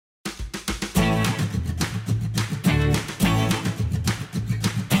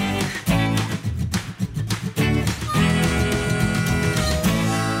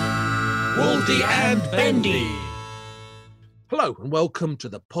Waldy and Bendy. Hello and welcome to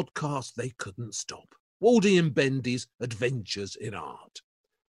the podcast They Couldn't Stop, Waldy and Bendy's Adventures in Art.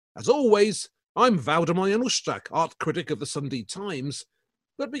 As always, I'm Waldemar Januszczak, art critic of the Sunday Times,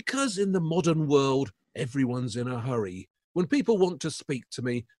 but because in the modern world everyone's in a hurry, when people want to speak to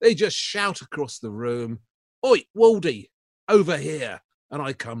me, they just shout across the room, "Oi, Waldy, over here," and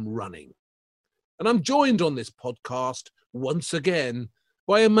I come running. And I'm joined on this podcast once again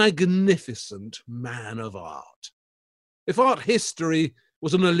by a magnificent man of art. If art history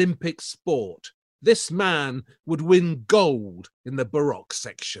was an Olympic sport, this man would win gold in the Baroque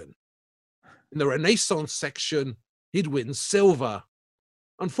section. In the Renaissance section, he'd win silver.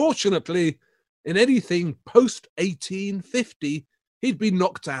 Unfortunately, in anything post-1850, he'd be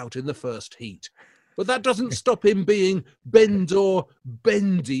knocked out in the first heat. But that doesn't stop him being Bendor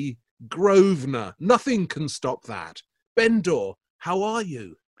Bendy Grosvenor. Nothing can stop that. Bendor, how are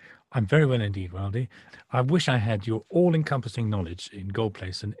you? I'm very well indeed, Waldy. I wish I had your all-encompassing knowledge in gold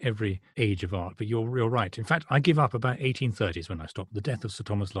place and every age of art, but you're right. In fact, I give up about 1830s when I stopped, the death of Sir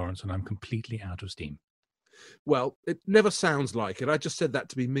Thomas Lawrence, and I'm completely out of steam. Well, it never sounds like it. I just said that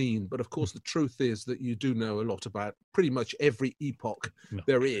to be mean. But of course, the truth is that you do know a lot about pretty much every epoch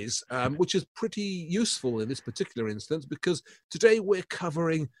there is, which is pretty useful in this particular instance, because today we're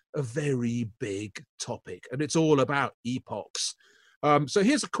covering a very big topic, and it's all about epochs. So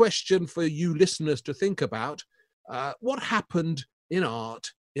here's a question for you listeners to think about. What happened in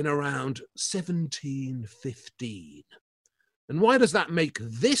art in around 1715? And why does that make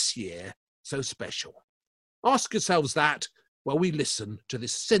this year so special? Ask yourselves that while we listen to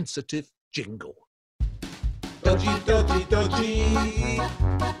this sensitive jingle. Dodgy, dodgy, dodgy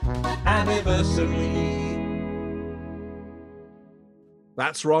anniversary.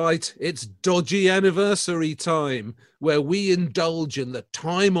 That's right, it's dodgy anniversary time, where we indulge in the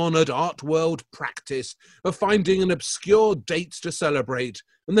time-honoured art world practice of finding an obscure date to celebrate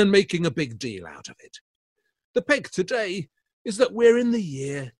and then making a big deal out of it. The peg today is that we're in the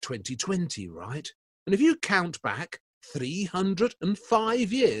year 2020, right? And if you count back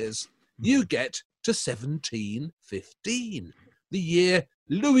 305 years, you get to 1715, the year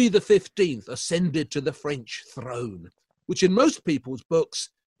Louis XV ascended to the French throne, which in most people's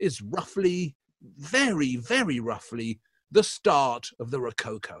books is roughly, very, very roughly, the start of the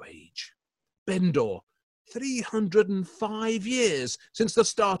Rococo age. Bendor, 305 years since the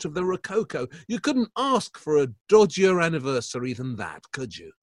start of the Rococo. You couldn't ask for a dodgier anniversary than that, could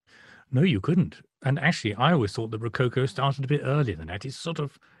you? No, you couldn't. And actually, I always thought the Rococo started a bit earlier than that. It's a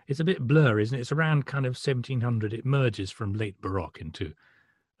bit blurry, isn't it? It's around kind of 1700. It merges from late Baroque into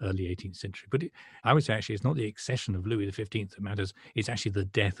early 18th century. But I would say, actually, it's not the accession of Louis XV that matters. It's actually the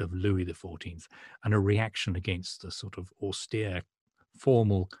death of Louis XIV and a reaction against the sort of austere,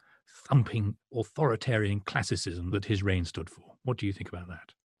 formal, thumping, authoritarian classicism that his reign stood for. What do you think about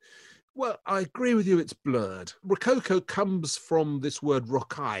that? Well, I agree with you, it's blurred. Rococo comes from this word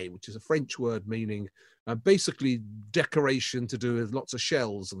rocaille, which is a French word meaning basically decoration to do with lots of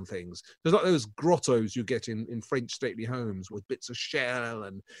shells and things. There's like those grottos you get in French stately homes with bits of shell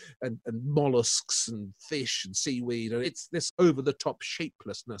and mollusks and fish and seaweed. And it's this over-the-top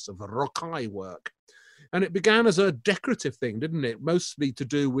shapelessness of rocaille work. And it began as a decorative thing, didn't it? Mostly to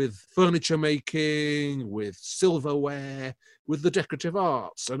do with furniture making, with silverware, with the decorative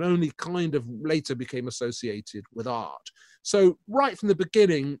arts, and only kind of later became associated with art. So right from the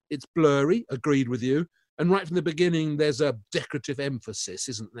beginning, it's blurry, agreed with you. And right from the beginning, there's a decorative emphasis,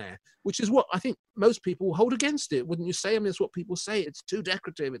 isn't there? Which is what I think most people hold against it, wouldn't you say? I mean, it's what people say. It's too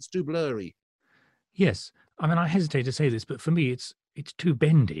decorative, it's too blurry. Yes. I mean, I hesitate to say this, but for me, it's too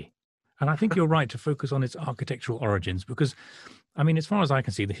bendy. And I think you're right to focus on its architectural origins because, I mean, as far as I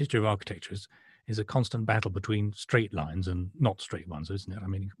can see, the history of architecture is a constant battle between straight lines and not straight ones, isn't it? I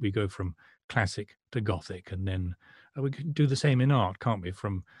mean, we go from classic to Gothic, and then we can do the same in art, can't we?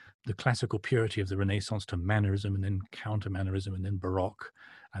 From the classical purity of the Renaissance to mannerism, and then counter-mannerism, and then Baroque,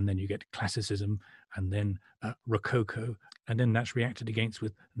 and then you get classicism, and then Rococo, and then that's reacted against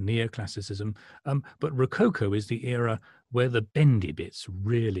with neoclassicism. But Rococo is the era where the bendy bits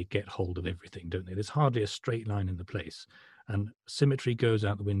really get hold of everything, don't they? There's hardly a straight line in the place, and symmetry goes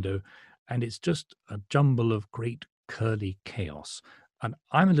out the window, and it's just a jumble of great curly chaos. And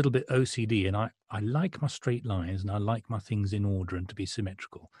I'm a little bit OCD, and I like my straight lines, and I like my things in order and to be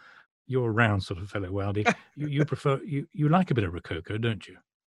symmetrical. You're a round sort of fellow, Waldy. You prefer, you like a bit of Rococo, don't you?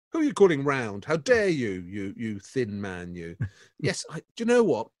 Who are you calling round? How dare you, you thin man, you? Yes, do you know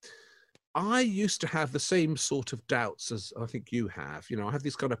what? I used to have the same sort of doubts as I think you have. You know, I have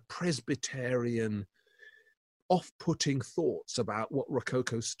this kind of Presbyterian off-putting thoughts about what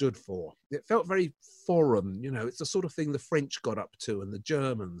Rococo stood for. It felt very foreign, it's the sort of thing the French got up to and the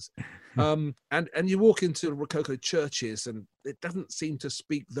Germans. And you walk into Rococo churches and it doesn't seem to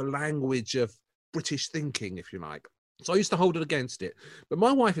speak the language of British thinking, if you like. So I used to hold it against it. But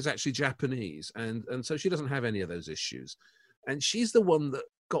my wife is actually Japanese, and so she doesn't have any of those issues. And she's the one that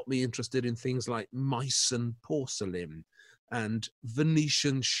got me interested in things like Meissen porcelain and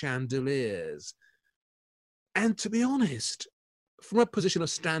Venetian chandeliers. And to be honest, from a position of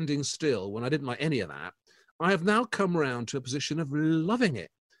standing still, when I didn't like any of that, I have now come around to a position of loving it,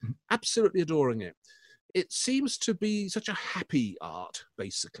 absolutely adoring it. It seems to be such a happy art,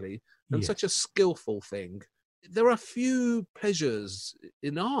 basically, and such a skillful thing. There are few pleasures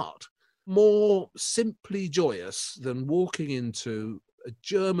in art more simply joyous than walking into a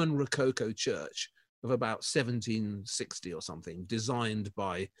German Rococo church of about 1760 or something, designed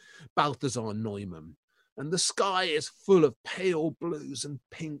by Balthasar Neumann. And the sky is full of pale blues and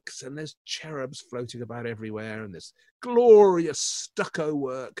pinks, and there's cherubs floating about everywhere, and this glorious stucco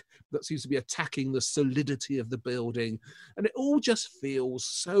work that seems to be attacking the solidity of the building. And it all just feels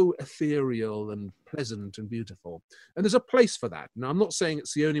so ethereal and pleasant and beautiful. And there's a place for that. Now, I'm not saying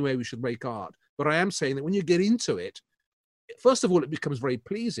it's the only way we should make art, but I am saying that when you get into it, first of all, it becomes very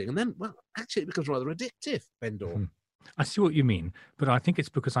pleasing, and then, well, actually, it becomes rather addictive, Bendor. I see what you mean, but I think it's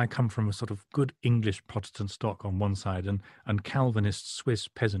because I come from a sort of good English Protestant stock on one side and Calvinist Swiss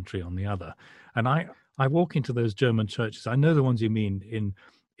peasantry on the other. And I walk into those German churches. I know the ones you mean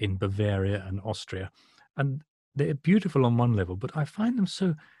in Bavaria and Austria, and they're beautiful on one level, but I find them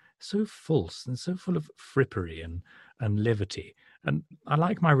so false and so full of frippery and levity. And I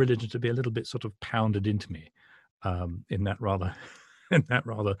like my religion to be a little bit sort of pounded into me in that rather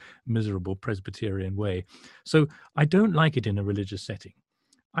miserable Presbyterian way. So I don't like it in a religious setting.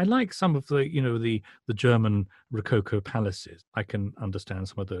 I like some of the German Rococo palaces. I can understand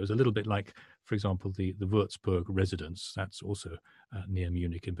some of those, a little bit like, for example, the Würzburg residence. That's also near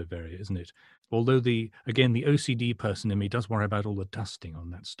Munich in Bavaria, isn't it? Although the OCD person in me does worry about all the dusting on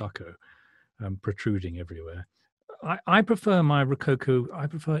that stucco protruding everywhere. I prefer my Rococo, I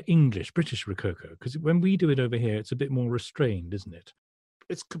prefer British Rococo, because when we do it over here, it's a bit more restrained, isn't it?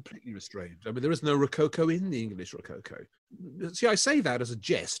 It's completely restrained. I mean, there is no Rococo in the English Rococo. See, I say that as a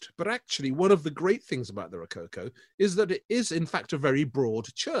jest, but actually one of the great things about the Rococo is that it is, in fact, a very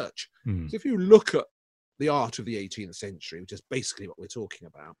broad church. So if you look at the art of the 18th century, which is basically what we're talking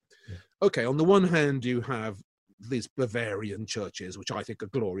about, okay, on the one hand, you have these Bavarian churches, which I think are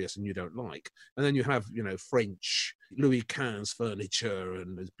glorious and you don't like. And then you have, French Louis XV furniture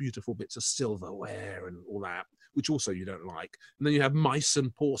and there's beautiful bits of silverware and all that, which also you don't like. And then you have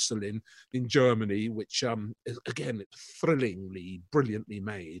Meissen porcelain in Germany, which is, again, thrillingly, brilliantly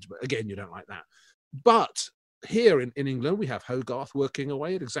made. But again, you don't like that. But here in England, we have Hogarth working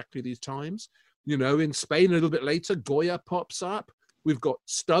away at exactly these times. In Spain, a little bit later, Goya pops up. We've got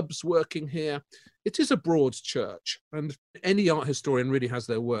Stubbs working here. It is a broad church, and any art historian really has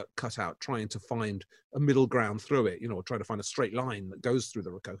their work cut out trying to find a middle ground through it, trying to find a straight line that goes through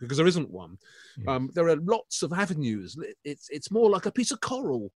the Rococo, because there isn't one. Yes. There are lots of avenues. It's more like a piece of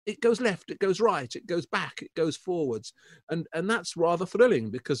coral. It goes left, it goes right, it goes back, it goes forwards. And that's rather thrilling,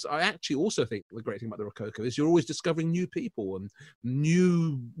 because I actually also think the great thing about the Rococo is you're always discovering new people and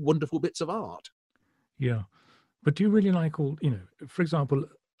new wonderful bits of art. Yeah. But do you really like all, for example,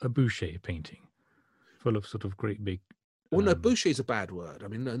 a Boucher painting full of sort of great big... Well, no, Boucher's a bad word. I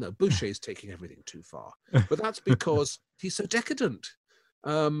mean, no, Boucher's taking everything too far. But that's because he's so decadent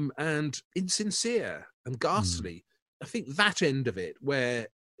and insincere and ghastly. I think that end of it, where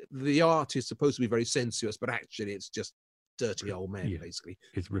the art is supposed to be very sensuous, but actually it's just dirty old men, basically.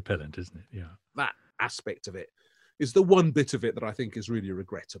 It's repellent, isn't it? Yeah. That aspect of it is the one bit of it that I think is really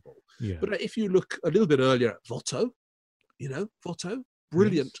regrettable. Yeah. But if you look a little bit earlier at Watteau, Watteau,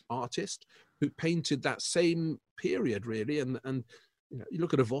 brilliant artist who painted that same period, really. And you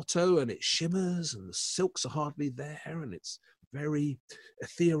look at a Watteau and it shimmers and the silks are hardly there and it's very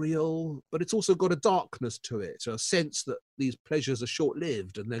ethereal, but it's also got a darkness to it, a sense that these pleasures are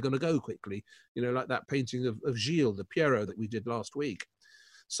short-lived and they're going to go quickly, like that painting of Gilles, the Pierrot that we did last week.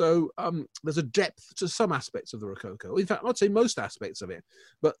 So there's a depth to some aspects of the Rococo. In fact, I'd say most aspects of it.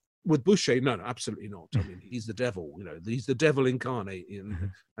 But with Boucher, no, absolutely not. I mean, he's the devil. He's the devil incarnate, and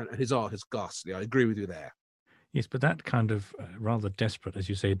his art is ghastly. I agree with you there. Yes, but that kind of rather desperate, as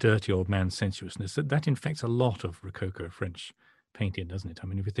you say, dirty old man sensuousness, that infects a lot of Rococo French painting, doesn't it? I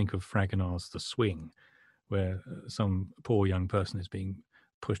mean, if you think of Fragonard's The Swing, where some poor young person is being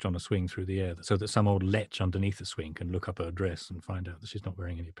pushed on a swing through the air so that some old lech underneath the swing can look up her dress and find out that she's not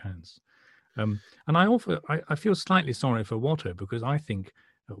wearing any pants. And I feel slightly sorry for Watteau, because I think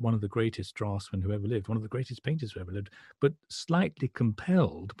one of the greatest draftsmen who ever lived, one of the greatest painters who ever lived, but slightly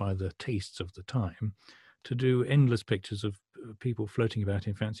compelled by the tastes of the time to do endless pictures of people floating about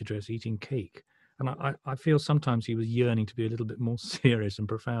in fancy dress eating cake. And I feel sometimes he was yearning to be a little bit more serious and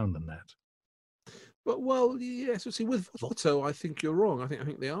profound than that. But well, yes. See, with Watteau, I think you're wrong. I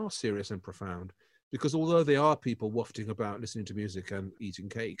think they are serious and profound, because although they are people wafting about, listening to music and eating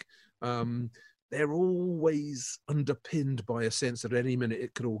cake, they're always underpinned by a sense that at any minute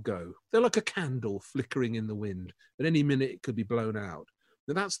it could all go. They're like a candle flickering in the wind. At any minute it could be blown out.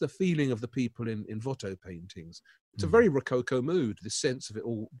 And that's the feeling of the people in Watteau paintings. It's a very Rococo mood, this sense of it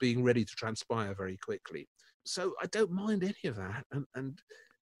all being ready to transpire very quickly. So I don't mind any of that. And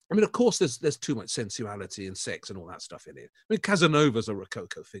I mean, of course, there's too much sensuality and sex and all that stuff in it. I mean, Casanova's a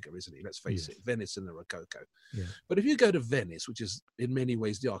Rococo figure, isn't he? Let's face it, Venice and the Rococo. Yeah. But if you go to Venice, which is in many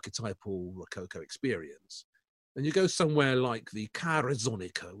ways the archetypal Rococo experience, and you go somewhere like the Cara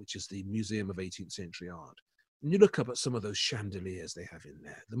Zonica, which is the Museum of 18th Century Art, and you look up at some of those chandeliers they have in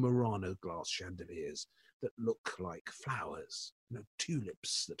there, the Murano glass chandeliers that look like flowers,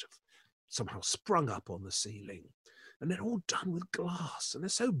 tulips that have somehow sprung up on the ceiling. And they're all done with glass, and they're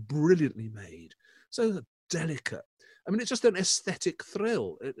so brilliantly made, so delicate. I mean, it's just an aesthetic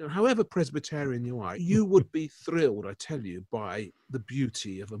thrill. However Presbyterian you are, you would be thrilled, I tell you, by the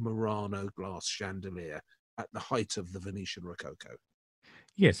beauty of a Murano glass chandelier at the height of the Venetian Rococo.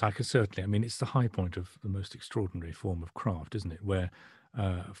 Yes, I could certainly. I mean, it's the high point of the most extraordinary form of craft, isn't it? Where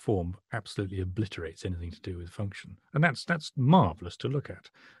form absolutely obliterates anything to do with function. And that's marvelous to look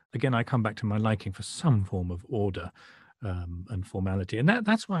at. Again, I come back to my liking for some form of order and formality. And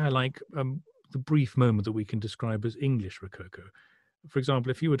that's why I like the brief moment that we can describe as English Rococo. For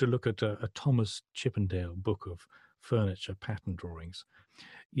example, if you were to look at a Thomas Chippendale book of furniture pattern drawings,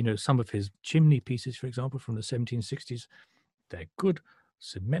 some of his chimney pieces, for example, from the 1760s, they're good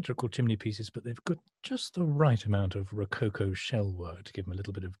symmetrical chimney pieces, but they've got just the right amount of Rococo shell work to give them a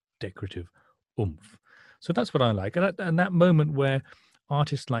little bit of decorative oomph. So that's what I like. And that moment where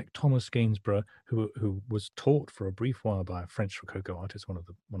artists like Thomas Gainsborough, who was taught for a brief while by a French Rococo artist, one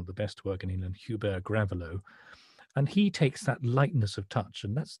of the best work in England, Hubert Gravelot, and he takes that lightness of touch,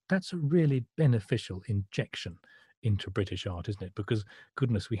 and that's a really beneficial injection into British art, isn't it? Because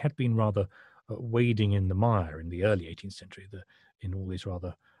goodness, we had been rather wading in the mire in the early 18th century, in all these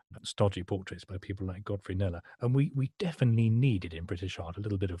rather stodgy portraits by people like Godfrey Kneller, and we definitely needed in British art a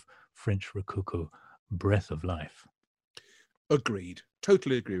little bit of French Rococo breath of life. Agreed.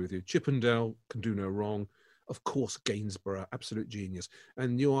 Totally agree with you. Chippendale can do no wrong. Of course, Gainsborough, absolute genius.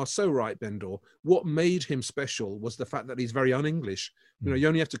 And you are so right, Bendor. What made him special was the fact that he's very un-English. You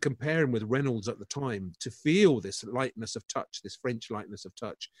only have to compare him with Reynolds at the time to feel this lightness of touch, this French lightness of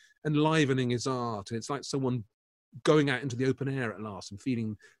touch, enlivening his art. And it's like someone going out into the open air at last and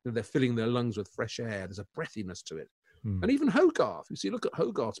feeling they're filling their lungs with fresh air. There's a breathiness to it. And even Hogarth, you see, look at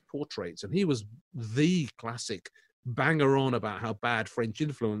Hogarth's portraits, and he was the classic banger on about how bad French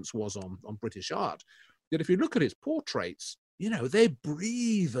influence was on British art. Yet if you look at his portraits, they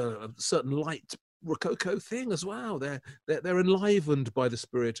breathe a certain light Rococo thing as well. They're enlivened by the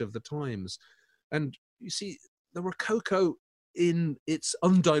spirit of the times. And you see, the Rococo in its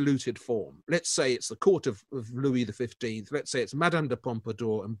undiluted form, let's say it's the court of Louis XV, let's say it's Madame de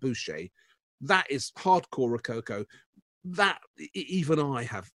Pompadour and Boucher, that is hardcore Rococo. That, even I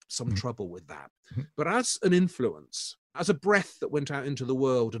have some trouble with that. But as an influence, as a breath that went out into the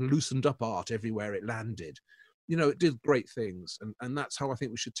world and loosened up art everywhere it landed, it did great things. And that's how I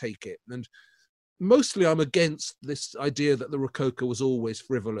think we should take it. And mostly I'm against this idea that the Rococo was always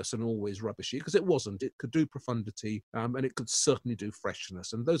frivolous and always rubbishy, because it wasn't. It could do profundity, and it could certainly do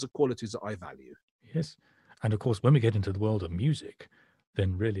freshness. And those are qualities that I value. Yes. And of course, when we get into the world of music,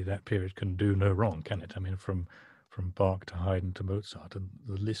 then really that period can do no wrong, can it? I mean, from Bach to Haydn to Mozart, and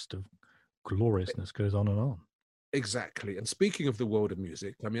the list of gloriousness goes on and on. Exactly. And speaking of the world of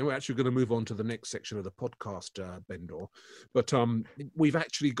music, I mean, we're actually going to move on to the next section of the podcast, Bendor. But we've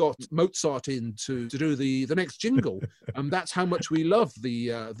actually got Mozart in to do the next jingle. That's how much we love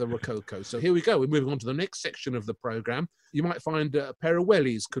the Rococo. So here we go. We're moving on to the next section of the program. You might find a pair of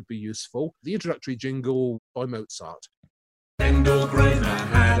wellies could be useful. The introductory jingle by Mozart. Bendor Grosvenor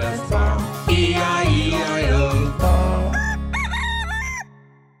had a farm, E-I-E-I-O.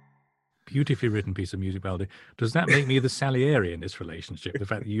 Beautifully written piece of music, Baldy. Does that make me the Salieri in this relationship? The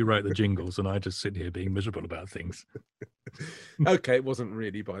fact that you write the jingles and I just sit here being miserable about things. Okay, it wasn't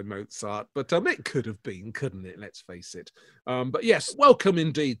really by Mozart, but it could have been, couldn't it? Let's face it. But yes, welcome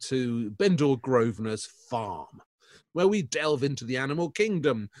indeed to Bendor Grosvenor's farm. where we delve into the animal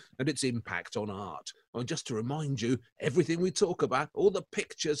kingdom and its impact on art. And just to remind you, everything we talk about, all the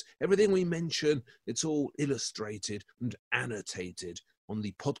pictures, everything we mention, it's all illustrated and annotated on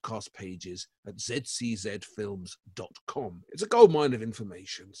the podcast pages at zczfilms.com. It's a goldmine of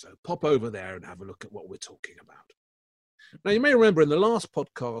information, so pop over there and have a look at what we're talking about. Now, you may remember in the last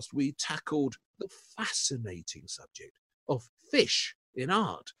podcast, we tackled the fascinating subject of fish in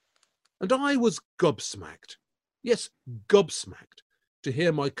art. And I was gobsmacked, yes, gobsmacked, to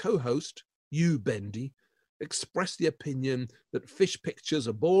hear my co-host, you, Bendy, express the opinion that fish pictures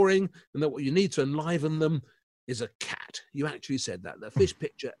are boring and that what you need to enliven them is a cat. You actually said that. The fish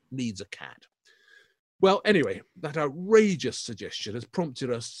picture needs a cat. Well, anyway, that outrageous suggestion has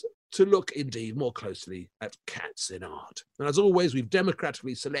prompted us to look indeed more closely at cats in art. And as always, we've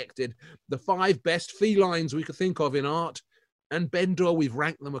democratically selected the 5 best felines we could think of in art. And Bendor, we've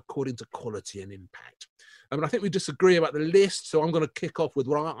ranked them according to quality and impact. I mean, I think we disagree about the list, so I'm going to kick off with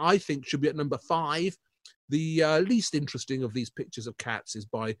what I think should be at number 5. The least interesting of these pictures of cats is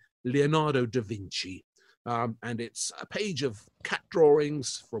by Leonardo da Vinci. And it's a page of cat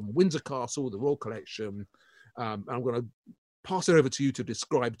drawings from Windsor Castle, the Royal Collection. I'm going to pass it over to you to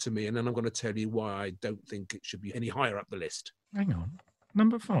describe to me, and then I'm going to tell you why I don't think it should be any higher up the list. Hang on.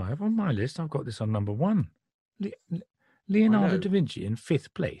 Number 5 on my list. I've got this on number 1. Leonardo da Vinci in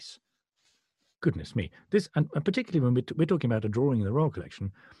 5th place. Goodness me. This, and particularly when we're talking about a drawing in the Royal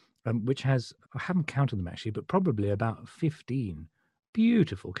Collection, which has, I haven't counted them actually, but probably about 15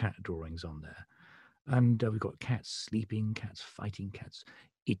 beautiful cat drawings on there. And we've got cats sleeping, cats fighting, cats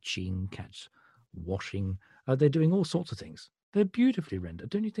itching, cats washing. They're doing all sorts of things. They're beautifully rendered.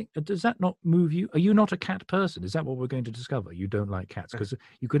 Don't you think? Does that not move you? Are you not a cat person? Is that what we're going to discover? You don't like cats? Because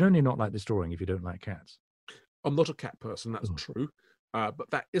you could only not like this drawing if you don't like cats. I'm not a cat person, that's true. But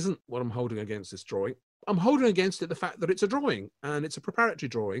that isn't what I'm holding against this drawing. I'm holding against it the fact that it's a drawing, and it's a preparatory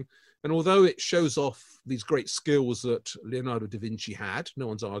drawing. And although it shows off these great skills that Leonardo da Vinci had, no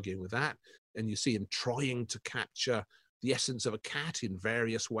one's arguing with that, and you see him trying to capture the essence of a cat in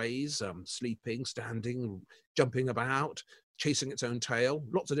various ways, sleeping, standing, jumping about, chasing its own tail,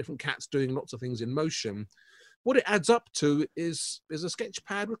 lots of different cats doing lots of things in motion. What it adds up to is a sketch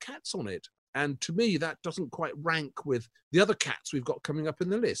pad with cats on it. And to me, that doesn't quite rank with the other cats we've got coming up in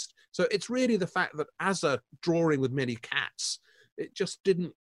the list. So it's really the fact that as a drawing with many cats, it just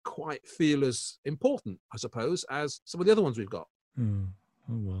didn't quite feel as important, I suppose, as some of the other ones we've got. Oh,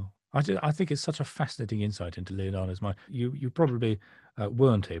 well. I think it's such a fascinating insight into Leonardo's mind. You probably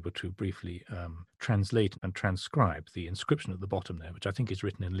weren't able to briefly translate and transcribe the inscription at the bottom there, which I think is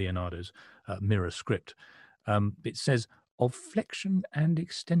written in Leonardo's mirror script. It says, "Of flexion and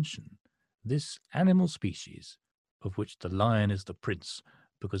extension, this animal species, of which the lion is the prince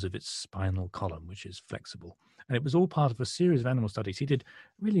because of its spinal column, which is flexible." And it was all part of a series of animal studies he did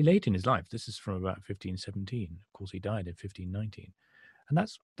really late in his life. This is from about 1517. Of course, he died in 1519. And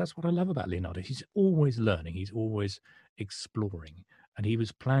that's what I love about Leonardo. He's always learning. He's always exploring. And he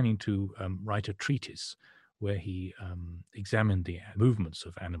was planning to write a treatise where he examined the movements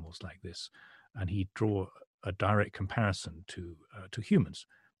of animals like this. And he'd draw a direct comparison to humans.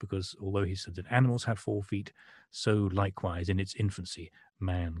 Because although he said that animals have 4 feet, so likewise in its infancy,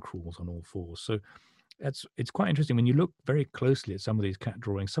 man crawls on all 4. So it's quite interesting. When you look very closely at some of these cat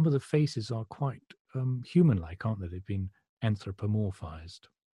drawings, some of the faces are quite human-like, aren't they? They've been anthropomorphized,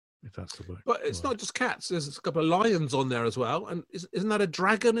 if that's the word. But it's not just cats. There's a couple of lions on there as well. And isn't that a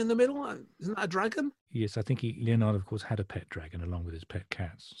dragon in the middle? Isn't that a dragon? Yes, I think Leonardo, of course, had a pet dragon along with his pet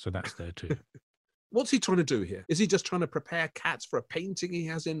cats. So that's there too. What's he trying to do here? Is he just trying to prepare cats for a painting he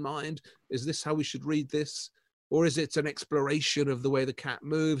has in mind? Is this how we should read this? Or is it an exploration of the way the cat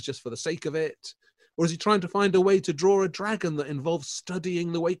moves just for the sake of it? Or is he trying to find a way to draw a dragon that involves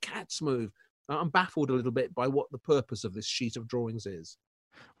studying the way cats move? I'm baffled a little bit by what the purpose of this sheet of drawings is.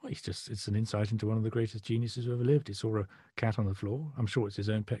 Well, it's an insight into one of the greatest geniuses who ever lived. He saw a cat on the floor. I'm sure it's his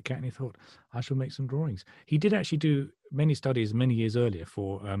own pet cat, and he thought, I shall make some drawings. He did actually do many studies many years earlier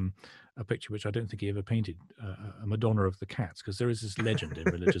for a picture which I don't think he ever painted, a Madonna of the cats, because there is this legend in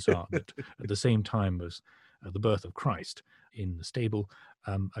religious art that at the same time as the birth of Christ in the stable,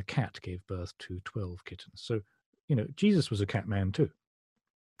 a cat gave birth to 12 kittens. So, Jesus was a cat man too.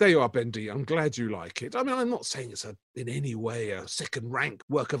 There you are, Bendy. I'm glad you like it. I mean, I'm not saying it's in any way a second-rank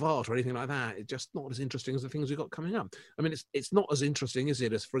work of art or anything like that. It's just not as interesting as the things we've got coming up. I mean, it's not as interesting, is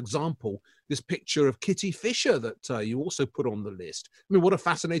it, as, for example, this picture of Kitty Fisher that you also put on the list. I mean, what a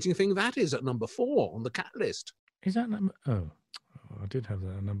fascinating thing that is at number 4 on the cat list. Is that number? Oh, I did have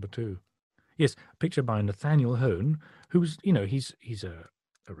that at number 2. Yes, a picture by Nathaniel Hone, who's, he's a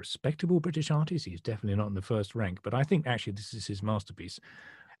a respectable British artist. He's definitely not in the first rank, but I think actually this is his masterpiece.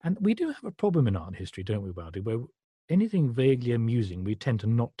 And we do have a problem in art history, don't we, Bardi, where anything vaguely amusing we tend to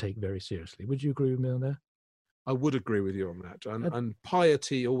not take very seriously. Would you agree with me on that? I would agree with you on that. And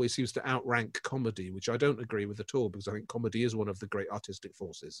piety always seems to outrank comedy, which I don't agree with at all, because I think comedy is one of the great artistic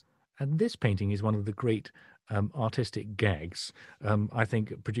forces. And this painting is one of the great artistic gags, I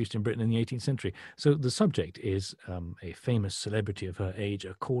think, produced in Britain in the 18th century. So the subject is a famous celebrity of her age,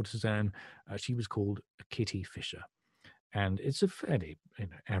 a courtesan. She was called Kitty Fisher. And it's a fairly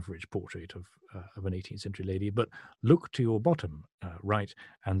average portrait of an 18th century lady. But look to your bottom right,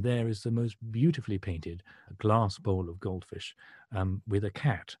 and there is the most beautifully painted glass bowl of goldfish with a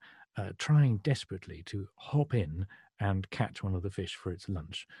cat trying desperately to hop in and catch one of the fish for its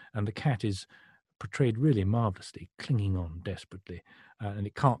lunch. And the cat is portrayed really marvelously, clinging on desperately, and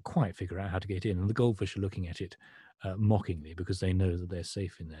it can't quite figure out how to get in. And the goldfish are looking at it mockingly because they know that they're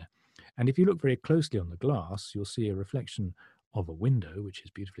safe in there. And if you look very closely on the glass, you'll see a reflection of a window, which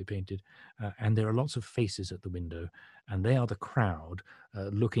is beautifully painted. And there are lots of faces at the window, and they are the crowd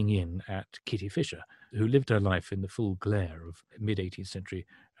looking in at Kitty Fisher, who lived her life in the full glare of mid-18th century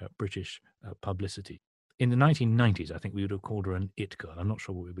British publicity. In the 1990s, I think we would have called her an it girl. I'm not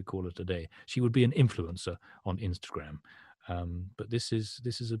sure what we would call her today. She would be an influencer on Instagram. But this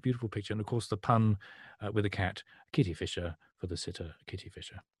is a beautiful picture. And of course, the pun with the cat, Kitty Fisher, for the sitter, Kitty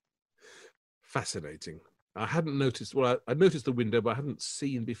Fisher. Fascinating. I hadn't noticed, well, I noticed the window, but I hadn't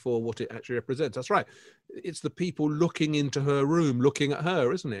seen before what it actually represents. That's right. It's the people looking into her room, looking at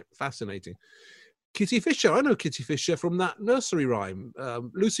her, isn't it? Fascinating. Kitty Fisher. I know Kitty Fisher from that nursery rhyme.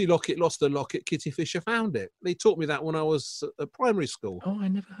 Lucy Locket lost her locket, Kitty Fisher found it. They taught me that when I was at primary school. Oh, I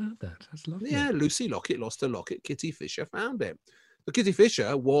never heard that. That's lovely. Yeah, Lucy Locket lost her locket, Kitty Fisher found it. But Kitty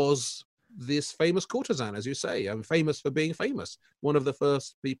Fisher was this famous courtesan, as you say, famous for being famous. One of the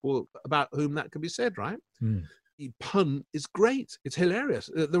first people about whom that can be said, right? Mm. The pun is great. It's hilarious.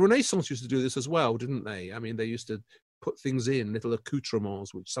 The Renaissance used to do this as well, didn't they? I mean, they used to put things in, little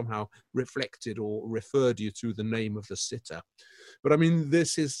accoutrements, which somehow reflected or referred you to the name of the sitter. But I mean,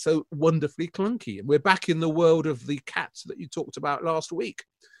 this is so wonderfully clunky. We're back in the world of the cats that you talked about last week,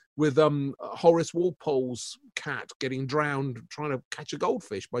 with Horace Walpole's cat getting drowned trying to catch a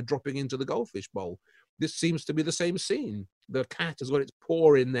goldfish by dropping into the goldfish bowl. This seems to be the same scene. The cat has got its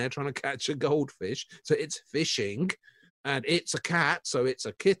paw in there trying to catch a goldfish, so it's fishing, and it's a cat, so it's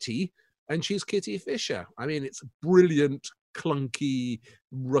a kitty, and she's Kitty Fisher. I mean, it's brilliant, clunky,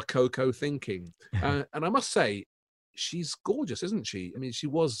 Rococo thinking. And I must say, she's gorgeous, isn't she? I mean, she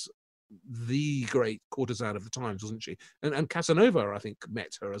was the great courtesan of the times, wasn't she? And Casanova, I think,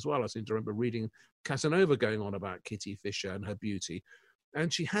 met her as well. I seem to remember reading Casanova going on about Kitty Fisher and her beauty.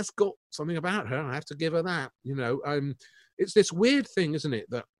 And she has got something about her. I have to give her that. You know, it's this weird thing, isn't it,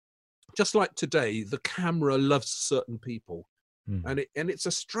 that just like today, the camera loves certain people. And it's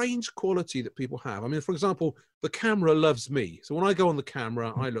a strange quality that people have. I mean, for example, the camera loves me. So when I go on the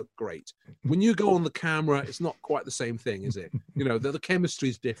camera, I look great. When you go on the camera, it's not quite the same thing, is it? You know, the chemistry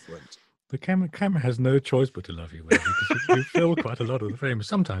is different. The camera has no choice but to love you, Will, because you fill quite a lot of the frame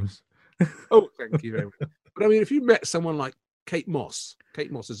sometimes. Oh, thank you very much. But I mean, if you met someone like Kate Moss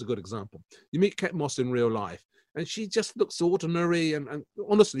is a good example. You meet Kate Moss in real life, and she just looks ordinary. And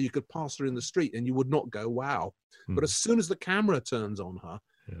honestly, you could pass her in the street and you would not go, wow. But as soon as the camera turns on her,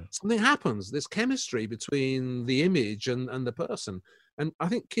 something happens. There's chemistry between the image and the person. And I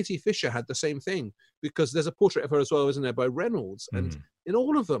think Kitty Fisher had the same thing, because there's a portrait of her as well, isn't there, by Reynolds. And in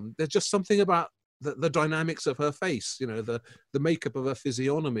all of them, there's just something about the dynamics of her face, you know, the makeup of her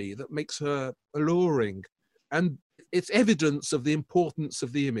physiognomy that makes her alluring. And it's evidence of the importance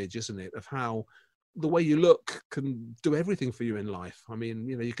of the image, isn't it, of how the way you look can do everything for you in life. I mean,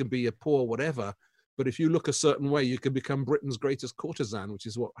 you know, you can be a poor whatever, but if you look a certain way, you can become Britain's greatest courtesan, which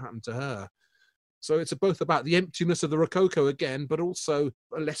is what happened to her. So it's both about the emptiness of the Rococo again, but also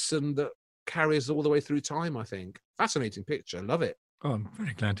a lesson that carries all the way through time, I think. Fascinating picture. Love it. Oh, I'm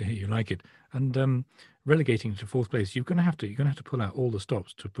very glad to hear you like it. And relegating to fourth place, you're going to have to pull out all the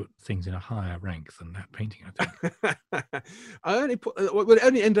stops to put things in a higher rank than that painting, I think. I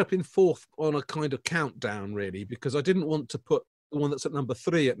only end up in fourth on a kind of countdown, really, because I didn't want to put the one that's at number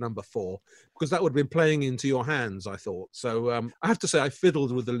 3 at number 4, because that would have been playing into your hands, I thought. So I have to say I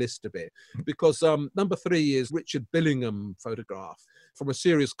fiddled with the list a bit, because number 3 is Richard Billingham photograph from a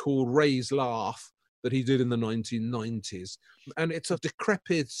series called Ray's Laugh that he did in the 1990s. And it's a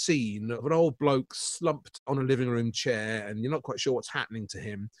decrepit scene of an old bloke slumped on a living room chair, and you're not quite sure what's happening to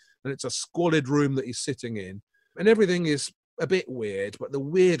him. And it's a squalid room that he's sitting in. And everything is a bit weird, but the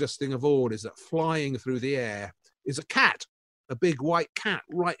weirdest thing of all is that flying through the air is a cat. a big white cat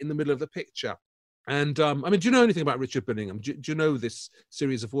right in the middle of the picture. And I mean, do you know anything about Richard Billingham? Do you know this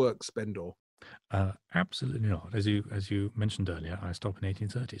series of works, Bendor? Absolutely not. As you mentioned earlier, I stopped in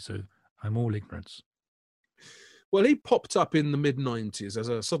 1830, so I'm all ignorance. Well, he popped up in the mid-90s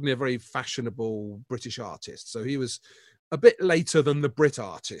as suddenly a very fashionable British artist. So he was a bit later than the Brit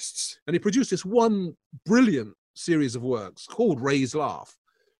artists. And he produced this one brilliant series of works called Ray's Laugh.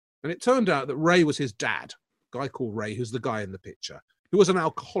 And it turned out that Ray was his dad, a guy called Ray, who's the guy in the picture, who was an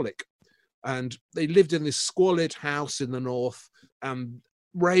alcoholic. And they lived in this squalid house in the north. And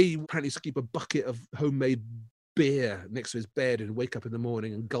Ray apparently used to keep a bucket of homemade beer next to his bed and wake up in the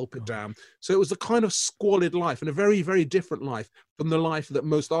morning and gulp it down. So it was a kind of squalid life, and a very, very different life from the life that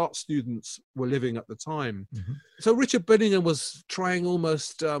most art students were living at the time. Mm-hmm. So Richard Billingham was trying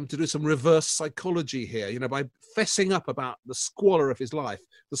almost to do some reverse psychology here, you know, by fessing up about the squalor of his life,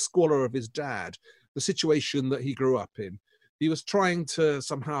 the squalor of his dad, the situation that he grew up in. He was trying to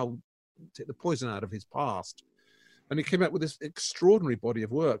somehow take the poison out of his past. And he came out with this extraordinary body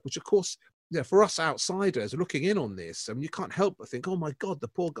of work, which, of course, yeah, for us outsiders looking in on this, you can't help but think, oh my God, the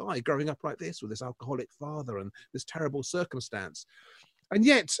poor guy growing up like this with this alcoholic father and this terrible circumstance. And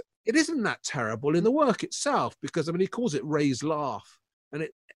yet it isn't that terrible in the work itself, because, I mean, he calls it Ray's Laugh. And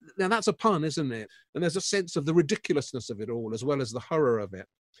now that's a pun, isn't it? And there's a sense of the ridiculousness of it all, as well as the horror of it.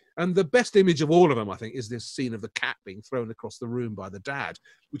 And the best image of all of them, I think, is this scene of the cat being thrown across the room by the dad,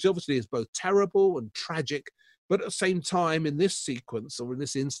 which obviously is both terrible and tragic, but at the same time, in this sequence, or in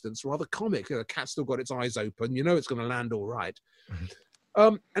this instance, rather comic. The cat's still got its eyes open. You know it's going to land all right.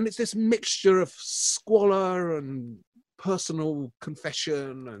 Mm-hmm. And it's this mixture of squalor and personal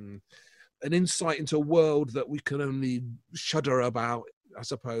confession and an insight into a world that we can only shudder about, I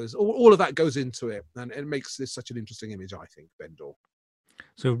suppose. All of that goes into it, and it makes this such an interesting image, I think, Bendor.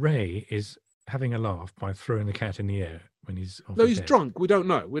 So Ray is having a laugh by throwing the cat in the air when he's off no, his he's head. drunk. We don't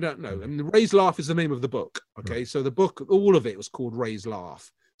know. I mean, Ray's Laugh is the name of the book. Okay, right. So the book, all of it was called Ray's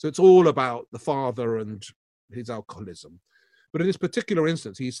Laugh. So it's all about the father and his alcoholism. But in this particular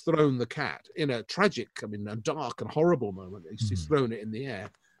instance, he's thrown the cat in a tragic, I mean, a dark and horrible moment. He's thrown it in the air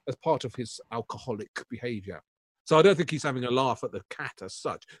as part of his alcoholic behavior. So I don't think he's having a laugh at the cat as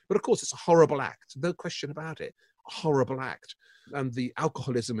such. But of course, it's a horrible act. No question about it. A horrible act. And the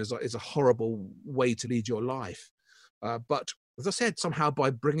alcoholism is a horrible way to lead your life. But as I said, somehow by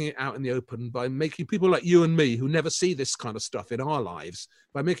bringing it out in the open, by making people like you and me who never see this kind of stuff in our lives,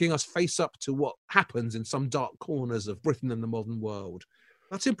 by making us face up to what happens in some dark corners of Britain and the modern world,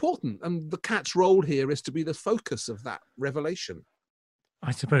 that's important. And the cat's role here is to be the focus of that revelation.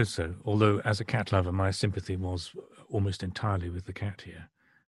 I suppose so. Although as a cat lover, my sympathy was almost entirely with the cat here.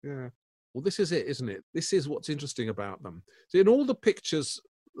 Yeah. Well, this is it, isn't it? This is what's interesting about them. So in all the pictures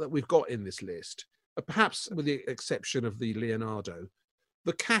that we've got in this list, perhaps with the exception of the Leonardo,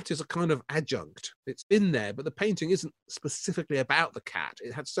 the cat is a kind of adjunct. It's in there, but the painting isn't specifically about the cat.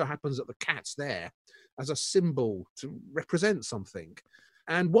 It so happens that the cat's there as a symbol to represent something.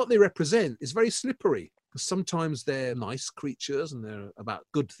 And what they represent is very slippery. Sometimes they're nice creatures and they're about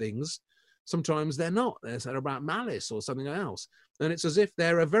good things. Sometimes they're not. They're about malice or something else. And it's as if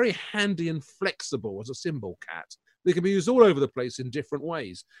they're very handy and flexible as a symbol cat. They can be used all over the place in different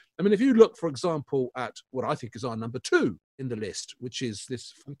ways. I mean, if you look, for example, at what I think is our number 2 in the list, which is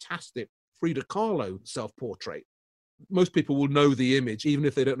this fantastic Frida Kahlo self-portrait. Most people will know the image, even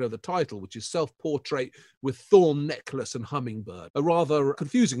if they don't know the title, which is Self-Portrait with Thorn Necklace and Hummingbird. A rather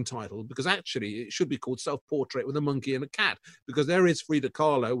confusing title, because actually it should be called Self-Portrait with a Monkey and a Cat, because there is Frida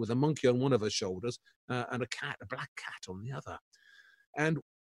Kahlo with a monkey on one of her shoulders and a black cat on the other. And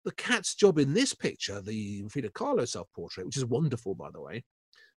the cat's job in this picture, the Frida Kahlo self-portrait, which is wonderful, by the way,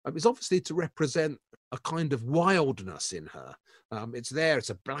 is obviously to represent a kind of wildness in her. It's there, it's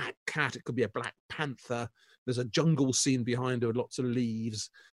a black cat, it could be a black panther. There's a jungle scene behind her with lots of leaves.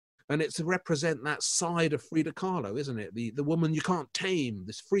 And it's to represent that side of Frida Kahlo, isn't it? The woman you can't tame,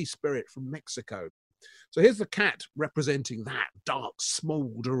 this free spirit from Mexico. So here's the cat representing that dark,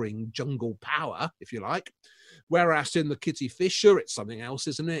 smouldering jungle power, if you like. Whereas in the Kitty Fisher, it's something else,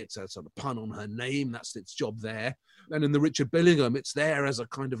 isn't it? It's a sort of pun on her name. That's its job there. And in the Richard Billingham, it's there as a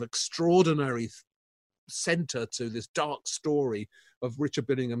kind of extraordinary center to this dark story of Richard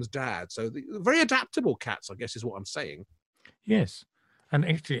Billingham's dad. So the very adaptable cats, I guess, is what I'm saying. Yes. And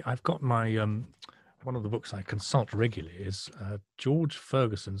actually, I've got my... one of the books I consult regularly is George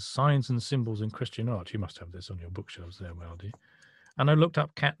Ferguson's Signs and Symbols in Christian Art. You must have this on your bookshelves there, Weldy. And I looked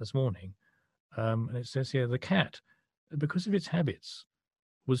up cat this morning, and it says here, the cat, because of its habits,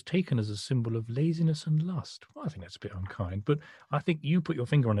 was taken as a symbol of laziness and lust. Well, I think that's a bit unkind, but I think you put your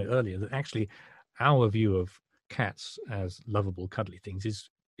finger on it earlier, that actually our view of cats as lovable, cuddly things is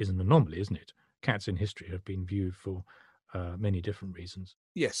an anomaly, isn't it? Cats in history have been viewed for many different reasons.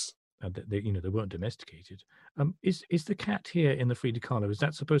 Yes. They weren't domesticated. Is the cat here in the Frida Kahlo, is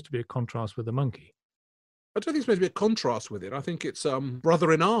that supposed to be a contrast with the monkey? I don't think it's supposed to be a contrast with it. I think it's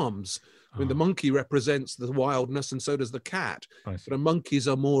brother in arms. I mean, the monkey represents the wildness, and so does the cat. But monkeys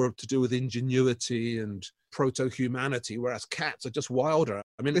are more to do with ingenuity and proto-humanity, whereas cats are just wilder.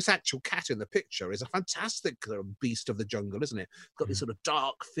 I mean, this actual cat in the picture is a fantastic beast of the jungle, isn't it? It's got these sort of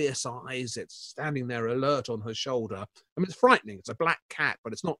dark, fierce eyes. It's standing there alert on her shoulder. I mean, it's frightening. It's a black cat,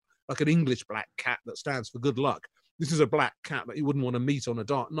 but it's not like an English black cat that stands for good luck. This is a black cat that you wouldn't want to meet on a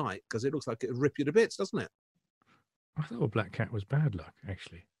dark night because it looks like it would rip you to bits, doesn't it? I thought a black cat was bad luck,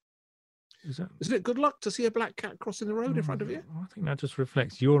 actually. Isn't it good luck to see a black cat crossing the road in front of you? I think that just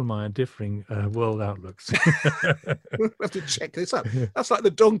reflects your and my differing world outlooks. We'll have to check this up. That's like the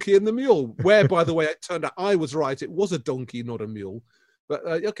donkey and the mule, where, by the way, it turned out I was right. It was a donkey, not a mule. But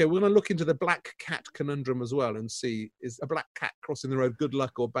okay, we're going to look into the black cat conundrum as well and see, is a black cat crossing the road good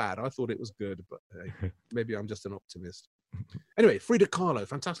luck or bad? I thought it was good, but maybe I'm just an optimist. Anyway, Frida Kahlo,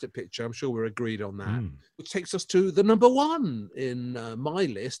 fantastic picture. I'm sure we're agreed on that. Which takes us to the number one in my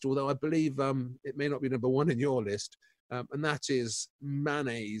list, although I believe it may not be number one in your list. And that is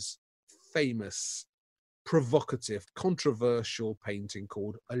Manet's famous, provocative, controversial painting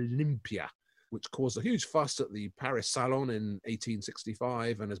called Olympia, which caused a huge fuss at the Paris Salon in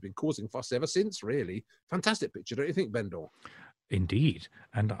 1865 and has been causing fuss ever since, really. Fantastic picture, don't you think, Bendor? Indeed.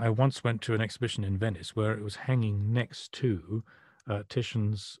 And I once went to an exhibition in Venice where it was hanging next to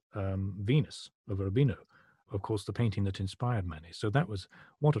Titian's Venus of Urbino, of course, the painting that inspired Manet. So that was,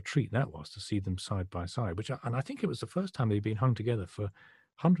 what a treat that was to see them side by side, and I think it was the first time they'd been hung together for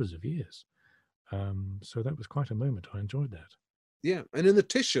hundreds of years. So that was quite a moment. I enjoyed that. Yeah, and in the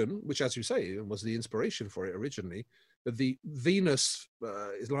Titian, which, as you say, was the inspiration for it originally, the Venus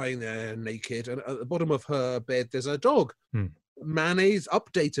is lying there naked, and at the bottom of her bed there's a dog. Manet's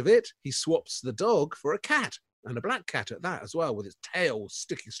update of it, he swaps the dog for a cat, and a black cat at that as well, with its tail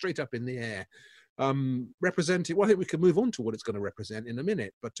sticking straight up in the air, representing. Well, I think we can move on to what it's going to represent in a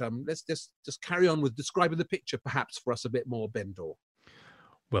minute, but let's just carry on with describing the picture, perhaps for us a bit more, Bendor.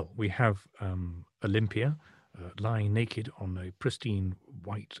 Well, we have Olympia lying naked on a pristine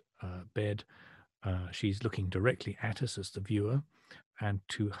white bed. She's looking directly at us as the viewer, and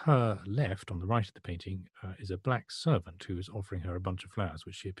to her left, on the right of the painting, is a black servant who is offering her a bunch of flowers,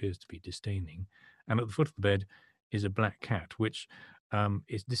 which she appears to be disdaining. And at the foot of the bed is a black cat, which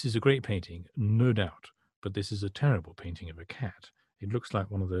this is a great painting, no doubt, but this is a terrible painting of a cat. It looks like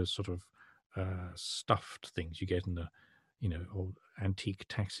one of those sort of stuffed things you get in the, old antique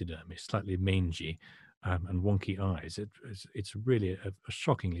taxidermy, slightly mangy and wonky eyes. It's really a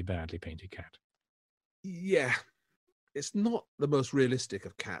shockingly badly painted cat. Yeah. It's not the most realistic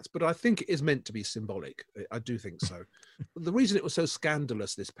of cats, but I think it is meant to be symbolic. I do think so. The reason it was so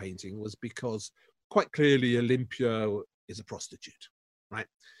scandalous, this painting, was because quite clearly Olympia is a prostitute, right?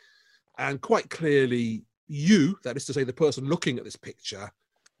 And quite clearly you, that is to say the person looking at this picture,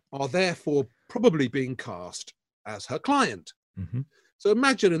 are therefore probably being cast as her client. So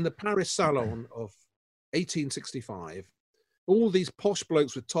imagine in the Paris Salon of 1865, all these posh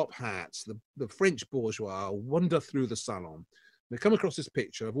blokes with top hats, the French bourgeois, wander through the salon. They come across this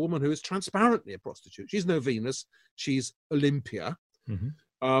picture of a woman who is transparently a prostitute. She's no Venus, she's Olympia,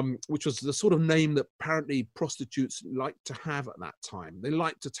 which was the sort of name that apparently prostitutes liked to have at that time. They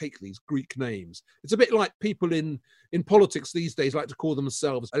like to take these Greek names. It's a bit like people in politics these days like to call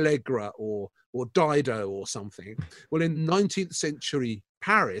themselves Allegra or Dido or something. Well, in 19th century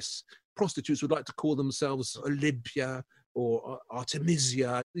Paris, prostitutes would like to call themselves Olympia or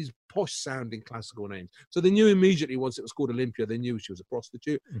Artemisia, these posh-sounding classical names. So they knew immediately once it was called Olympia, they knew she was a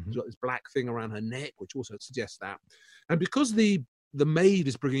prostitute. She's got this black thing around her neck, which also suggests that. And because the maid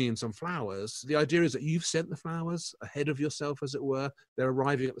is bringing in some flowers, the idea is that you've sent the flowers ahead of yourself, as it were. They're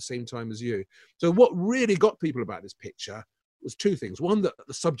arriving at the same time as you. So what really got people about this picture was two things. One, that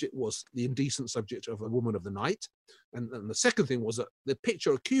the subject was the indecent subject of a woman of the night. And the second thing was that the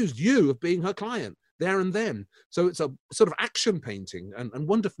picture accused you of being her client there and then. So it's a sort of action painting and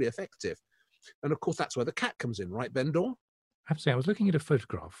wonderfully effective. And of course, that's where the cat comes in, right, Bendor? I have to say, I was looking at a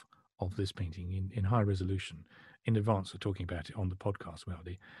photograph of this painting in high resolution in advance of talking about it on the podcast,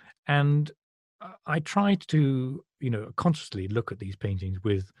 Melody. And I tried to, consciously look at these paintings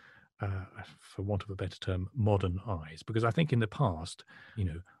with, for want of a better term, modern eyes, because I think in the past,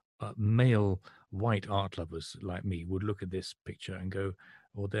 male white art lovers like me would look at this picture and go,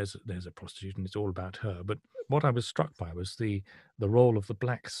 "Oh, there's a prostitute, and it's all about her." But what I was struck by was the role of the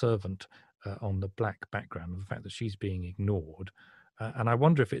black servant on the black background, the fact that she's being ignored. And I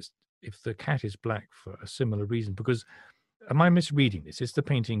wonder if the cat is black for a similar reason, because am I misreading this? Is the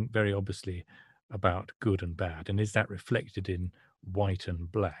painting very obviously about good and bad, and is that reflected in white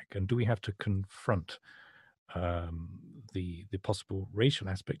and black? And do we have to confront the possible racial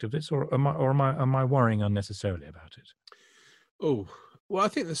aspect of this, or am I worrying unnecessarily about it? Oh, well, I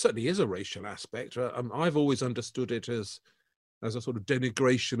think there certainly is a racial aspect. I've always understood it as a sort of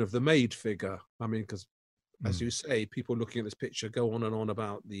denigration of the maid figure. I mean, because as you say, people looking at this picture go on and on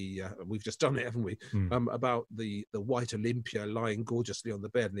about we've just done it, haven't we? About the white Olympia lying gorgeously on the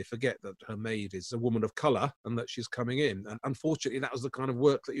bed, and they forget that her maid is a woman of color and that she's coming in. And unfortunately, that was the kind of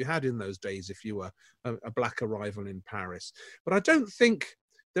work that you had in those days if you were a black arrival in Paris. But I don't think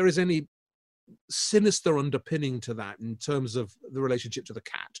there is any sinister underpinning to that in terms of the relationship to the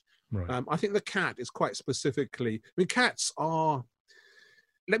cat. Right. I think the cat is quite specifically, I mean, cats are,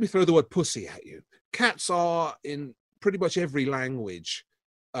 let me throw the word pussy at you. Cats are in pretty much every language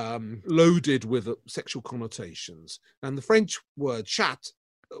loaded with sexual connotations. And the French word chat,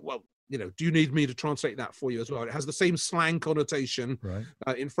 well, you know, do you need me to translate that for you as well? It has the same slang connotation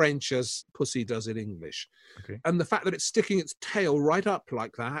in French as pussy does in English. Okay. And the fact that it's sticking its tail right up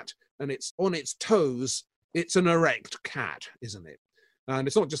like that and it's on its toes, it's an erect cat, isn't it? And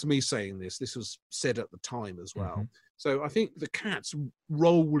it's not just me saying this. This was said at the time as well. So I think the cat's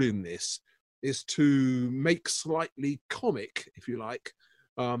role in this is to make slightly comic, if you like,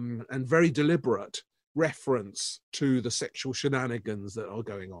 and very deliberate reference to the sexual shenanigans that are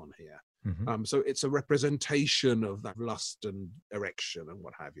going on here. So it's a representation of that lust and erection and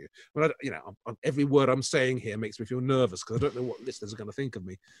what have you. But every word I'm saying here makes me feel nervous because I don't know what listeners are going to think of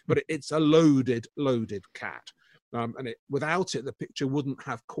me. But it's a loaded cat. And without it, the picture wouldn't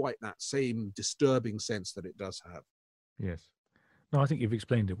have quite that same disturbing sense that it does have. Yes. No, I think you've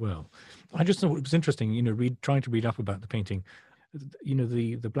explained it well. I just thought it was interesting, trying to read up about the painting.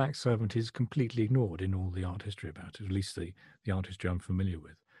 The black servant is completely ignored in all the art history about it, at least the art history I'm familiar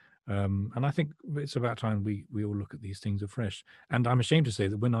with. And I think it's about time we all look at these things afresh. And I'm ashamed to say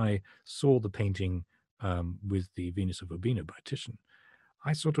that when I saw the painting with the Venus of Urbino by Titian,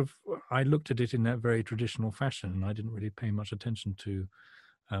 I looked at it in that very traditional fashion, and I didn't really pay much attention to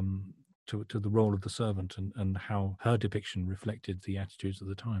the role of the servant and how her depiction reflected the attitudes of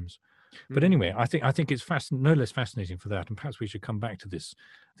the times. But anyway, I think it's no less fascinating for that, and perhaps we should come back to this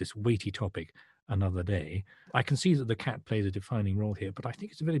weighty topic another day. I can see that the cat plays a defining role here, but I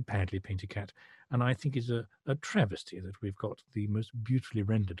think it's a very badly painted cat, and I think it's a travesty that we've got the most beautifully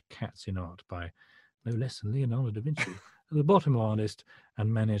rendered cats in art by no less than Leonardo da Vinci. The bottom of our list,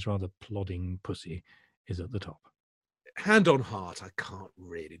 and Manet's rather plodding pussy is at the top. Hand on heart, I can't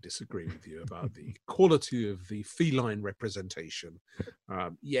really disagree with you about the quality of the feline representation.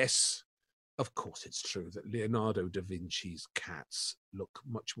 Yes, of course it's true that Leonardo da Vinci's cats look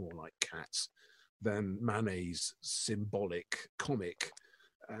much more like cats than Manet's symbolic, comic,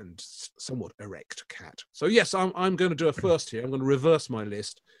 and somewhat erect cat. So yes, I'm going to do a first here. I'm going to reverse my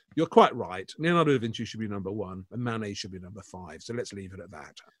list. You're quite right. Leonardo da Vinci should be number 1, and Manet should be number 5. So let's leave it at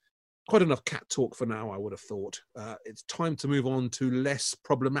that. Quite enough cat talk for now, I would have thought. It's time to move on to less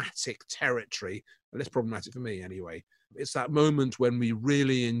problematic territory, less problematic for me anyway. It's that moment when we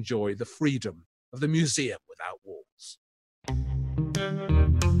really enjoy the freedom of the museum without walls.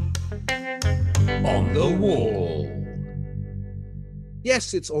 On the wall.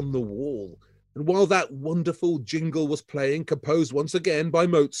 Yes, it's on the wall. And while that wonderful jingle was playing, composed once again by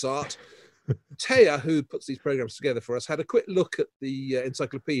Mozart, Taya, who puts these programs together for us, had a quick look at the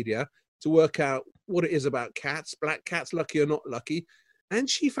encyclopedia to work out what it is about cats, black cats, lucky or not lucky. And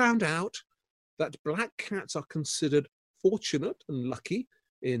she found out that black cats are considered fortunate and lucky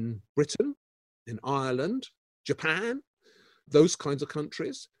in Britain, in Ireland, Japan, those kinds of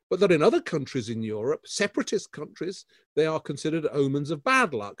countries, but that in other countries in Europe, separatist countries, they are considered omens of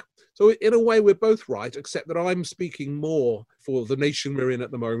bad luck. So in a way, we're both right, except that I'm speaking more for the nation we're in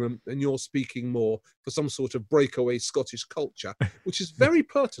at the moment, and you're speaking more for some sort of breakaway Scottish culture, which is very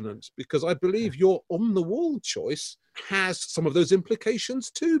pertinent because I believe your on-the-wall choice has some of those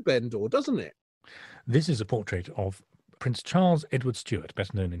implications too, Bendor, doesn't it? This is a portrait of Prince Charles Edward Stuart,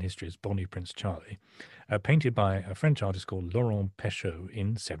 better known in history as Bonnie Prince Charlie, painted by a French artist called Laurent Péchaud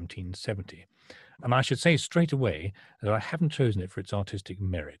in 1770. And I should say straight away that I haven't chosen it for its artistic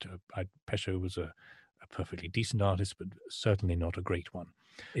merit. Péchaud was a perfectly decent artist, but certainly not a great one.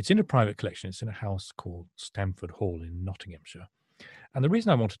 It's in a private collection. It's in a house called Stamford Hall in Nottinghamshire. And the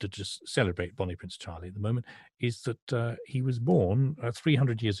reason I wanted to just celebrate Bonnie Prince Charlie at the moment is that he was born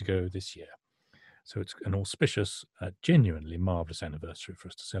 300 years ago this year. So it's an auspicious, genuinely marvellous anniversary for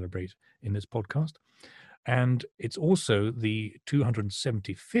us to celebrate in this podcast. And it's also the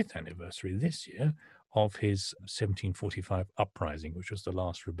 275th anniversary this year of his 1745 uprising, which was the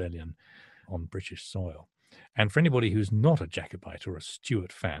last rebellion on British soil. And for anybody who's not a Jacobite or a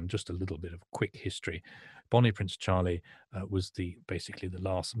Stuart fan, just a little bit of quick history. Bonnie Prince Charlie was basically the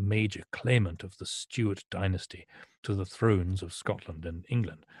last major claimant of the Stuart dynasty to the thrones of Scotland and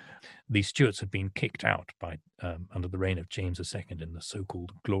England. The Stuarts had been kicked out by under the reign of James II in the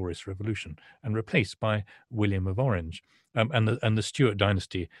so-called Glorious Revolution and replaced by William of Orange. And the Stuart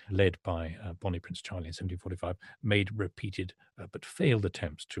dynasty, led by Bonnie Prince Charlie in 1745, made repeated but failed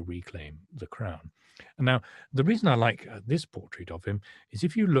attempts to reclaim the crown. And now, the reason I like this portrait of him is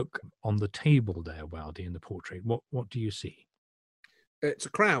if you look on the table there, Waldy, in the portrait, what do you see? It's a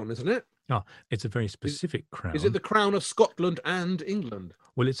crown, isn't it? Ah, it's a very specific crown. Is it the crown of Scotland and England?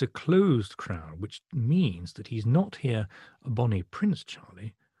 Well, it's a closed crown, which means that he's not here Bonnie Prince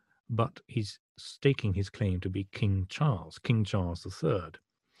Charlie, but he's staking his claim to be King Charles III.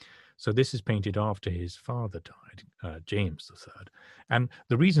 So this is painted after his father died, James III. And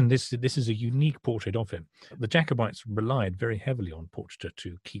the reason this is a unique portrait of him, the Jacobites relied very heavily on portraiture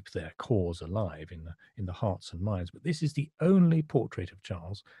to keep their cause alive in the hearts and minds. But this is the only portrait of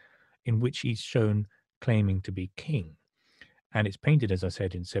Charles in which he's shown claiming to be king. And it's painted, as I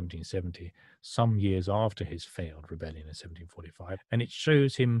said, in 1770, some years after his failed rebellion in 1745. And it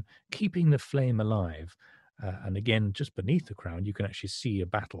shows him keeping the flame alive. And again, just beneath the crown, you can actually see a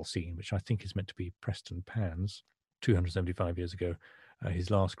battle scene, which I think is meant to be Preston Pans, 275 years ago,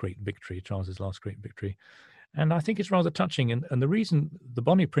 his last great victory, Charles's last great victory. And I think it's rather touching. And the reason the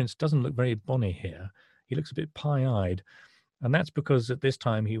Bonnie Prince doesn't look very bonny here, he looks a bit pie-eyed. And that's because at this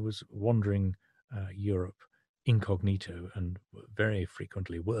time he was wandering Europe incognito and very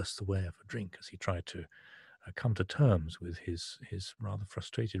frequently worse the way of a drink as he tried to come to terms with his rather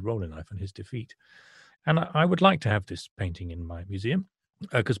frustrated role in life and his defeat. And I would like to have this painting in my museum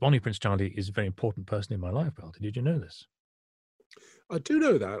because Bonnie Prince Charlie is a very important person in my life, Walter. Did you know this? I do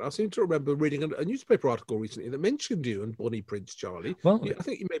know that. I seem to remember reading a newspaper article recently that mentioned you and Bonnie Prince Charlie. Well, I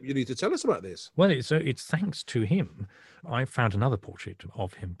think maybe you need to tell us about this. Well, it's thanks to him. I found another portrait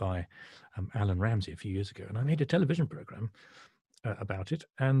of him by Alan Ramsey a few years ago, and I made a television program about it.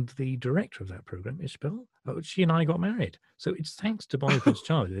 And the director of that program, Isabel, she and I got married. So it's thanks to Bonnie Prince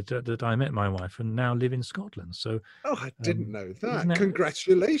Charlie that I met my wife and now live in Scotland. So I didn't know that.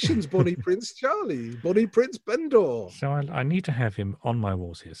 Congratulations, Bonnie Prince Charlie, Bonnie Prince Bendor. So I need to have him on my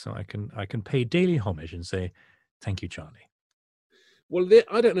walls here, so I can pay daily homage and say thank you, Charlie. Well,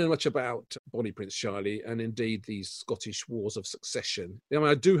 I don't know much about Bonnie Prince Charlie and indeed these Scottish wars of succession. I mean,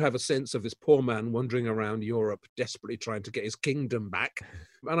 I do have a sense of this poor man wandering around Europe, desperately trying to get his kingdom back.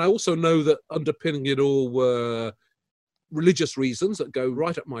 And I also know that underpinning it all were religious reasons that go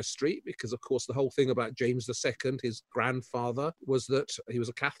right up my street, because, of course, the whole thing about James II, his grandfather, was that he was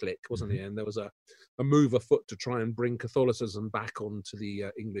a Catholic, wasn't he? And there was a move afoot to try and bring Catholicism back onto the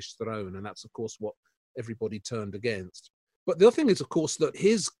English throne. And that's, of course, what everybody turned against. But the other thing is, of course, that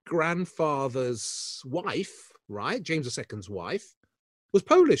his grandfather's wife, right, James II's wife, was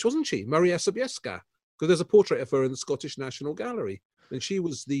Polish, wasn't she? Maria Sobieska, because there's a portrait of her in the Scottish National Gallery. And she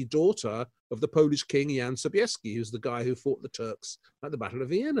was the daughter of the Polish king, Jan Sobieski, who's the guy who fought the Turks at the Battle of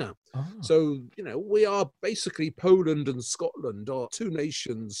Vienna. Oh. So, we are basically, Poland and Scotland are two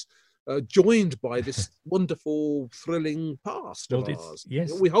nations joined by this wonderful, thrilling past of ours.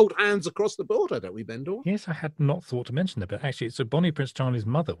 Yes. We hold hands across the border, don't we, Bendor? Yes, I had not thought to mention that, but actually, so Bonnie Prince Charlie's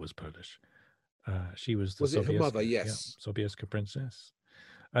mother was Polish. She was the Sobieska, her mother? Yes. Yeah, Sobieska princess.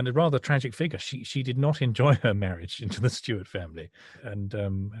 And a rather tragic figure. She did not enjoy her marriage into the Stuart family and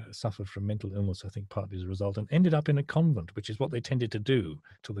suffered from mental illness, I think, partly as a result, and ended up in a convent, which is what they tended to do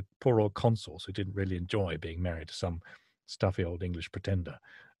to the poor old consuls who didn't really enjoy being married to some stuffy old English pretender.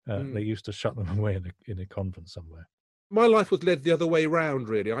 They used to shut them away in a convent somewhere. My life was led the other way round,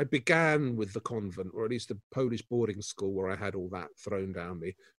 really. I began with the convent, or at least the Polish boarding school, where I had all that thrown down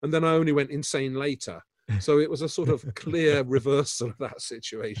me. And then I only went insane later. So it was a sort of clear reversal of that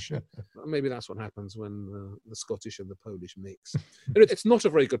situation. Maybe that's what happens when the Scottish and the Polish mix. It's not a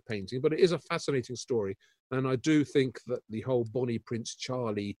very good painting, but it is a fascinating story. And I do think that the whole Bonnie Prince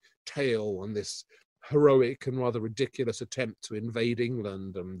Charlie tale and this heroic and rather ridiculous attempt to invade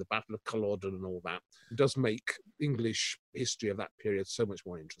England and the Battle of Culloden and all that does make English history of that period so much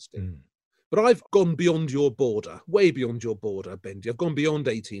more interesting. But I've gone beyond your border, way beyond your border, Bendy. I've gone beyond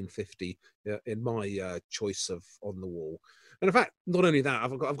 1850 in my choice of On the Wall. And in fact, not only that,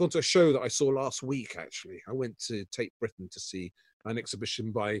 I've gone to a show that I saw last week, actually. I went to Tate Britain to see an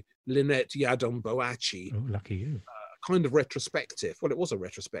exhibition by Lynette Yadom Boakye, Oh, lucky you. kind of retrospective. Well, it was a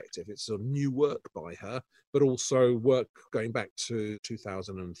retrospective. It's a new work by her, but also work going back to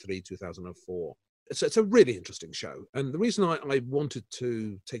 2003, 2004. It's a really interesting show. And the reason I wanted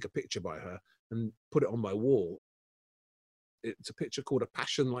to take a picture by her and put it on my wall, it's a picture called A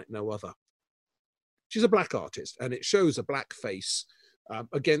Passion Like No Other. She's a black artist, and it shows a black face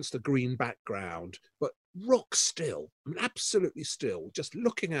against a green background, but rock still, I mean, absolutely still, just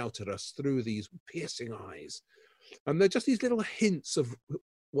looking out at us through these piercing eyes. And they're just these little hints of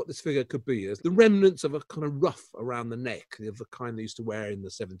what this figure could be. There's the remnants of a kind of ruff around the neck, of the kind they used to wear in the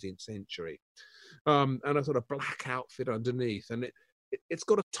 17th century, and a sort of black outfit underneath. And it's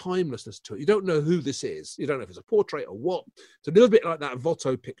got a timelessness to it. You don't know who this is. You don't know if it's a portrait or what. It's a little bit like that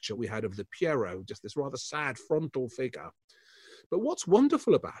Watteau picture we had of the Pierrot, just this rather sad frontal figure. But what's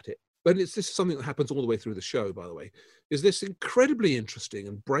wonderful about it, and this is something that happens all the way through the show, by the way, is this incredibly interesting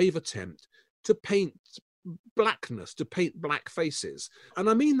and brave attempt to paint blackness, to paint black faces. And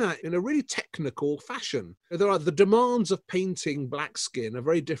I mean that in a really technical fashion. The demands of painting black skin are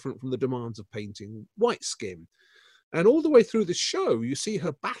very different from the demands of painting white skin. And all the way through the show, you see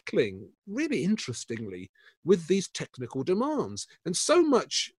her battling, really interestingly, with these technical demands. And so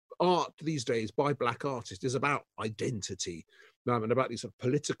much art these days by black artists is about identity and about these sort of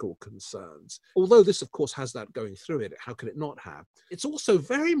political concerns. Although this, of course, has that going through it, how can it not have? It's also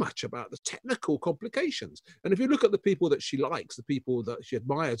very much about the technical complications. And if you look at the people that she likes, the people that she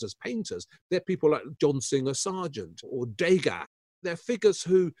admires as painters, they're people like John Singer Sargent or Degas. They're figures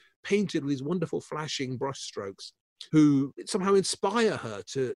who painted with these wonderful flashing brushstrokes, who somehow inspire her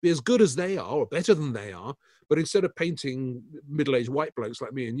to be as good as they are or better than they are, but instead of painting middle-aged white blokes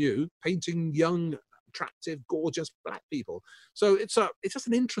like me and you, painting young, attractive, gorgeous black people. So it's just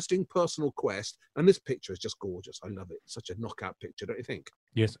an interesting personal quest, and this picture is just gorgeous. I love it. It's such a knockout picture, don't you think?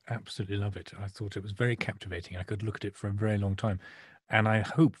 Yes, absolutely love it. I thought it was very captivating. I could look at it for a very long time. And I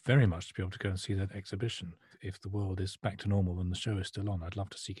hope very much to be able to go and see that exhibition. If the world is back to normal and the show is still on, I'd love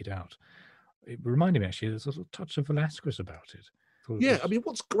to seek it out. It reminded me, actually, there's a sort of touch of Velasquez about it. Yeah, I mean,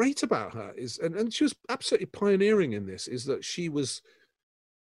 what's great about her is, and she was absolutely pioneering in this, is that she was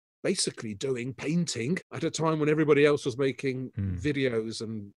basically doing painting at a time when everybody else was making videos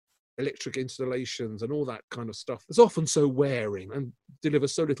and electric installations and all that kind of stuff. It's often so wearing and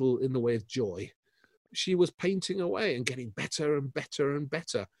delivers so little in the way of joy. She was painting away and getting better and better and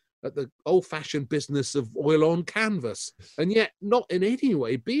better at the old-fashioned business of oil on canvas, and yet not in any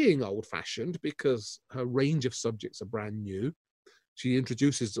way being old-fashioned, because her range of subjects are brand new. She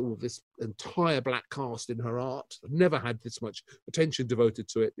introduces all this entire black cast in her art. I've never had this much attention devoted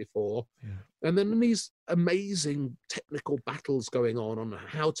to it before. Yeah. And then these amazing technical battles going on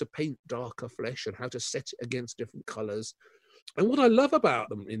how to paint darker flesh and how to set it against different colors. And what I love about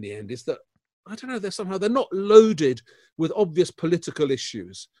them in the end is that, I don't know, they're not loaded with obvious political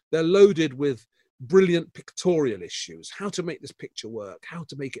issues. They're loaded with brilliant pictorial issues. How to make this picture work, how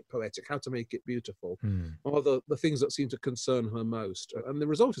to make it poetic, how to make it beautiful are the things that seem to concern her most. And the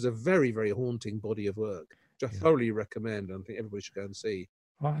result is a very, very haunting body of work, which I thoroughly recommend and I think everybody should go and see.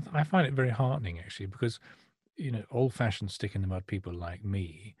 Well, I find it very heartening, actually, because, old-fashioned stick-in-the-mud people like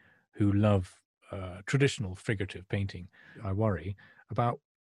me who love traditional figurative painting, I worry about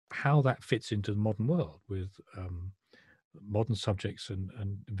how that fits into the modern world with modern subjects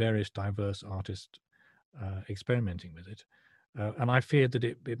and various diverse artists experimenting with it. And I fear that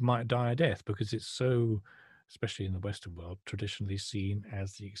it might die a death because it's so, especially in the Western world, traditionally seen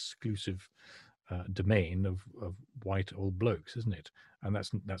as the exclusive domain of white old blokes, isn't it? And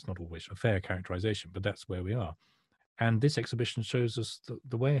that's not always a fair characterization, but that's where we are. And this exhibition shows us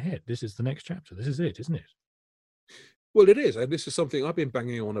the way ahead. This is the next chapter. This is it, isn't it? Well, it is. And this is something I've been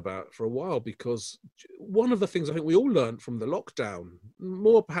banging on about for a while, because one of the things I think we all learned from the lockdown,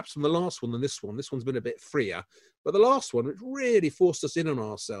 more perhaps from the last one than this one's been a bit freer, but the last one, it really forced us in on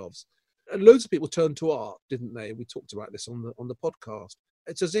ourselves. And loads of people turned to art, didn't they? We talked about this on the podcast.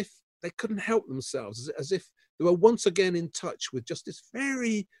 It's as if they couldn't help themselves, as if they were once again in touch with just this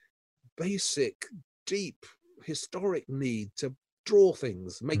very basic, deep, historic need to draw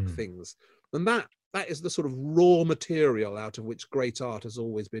things, make things. And that is the sort of raw material out of which great art has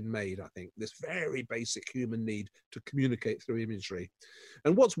always been made, I think, this very basic human need to communicate through imagery.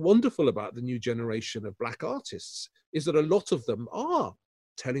 And what's wonderful about the new generation of black artists is that a lot of them are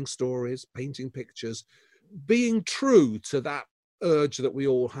telling stories, painting pictures, being true to that urge that we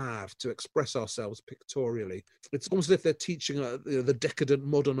all have to express ourselves pictorially. It's almost as if they're teaching the decadent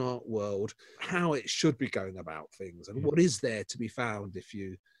modern art world how it should be going about things and what is there to be found if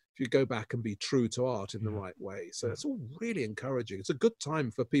you go back and be true to art in the right way. So it's all really encouraging. It's a good time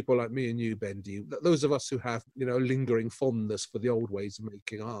for people like me and you, Bendy, those of us who have, lingering fondness for the old ways of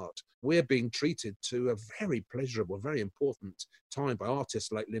making art. We're being treated to a very pleasurable, very important time by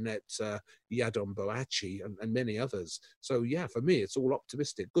artists like Lynette Yadom-Boakye and many others. So yeah, for me, it's all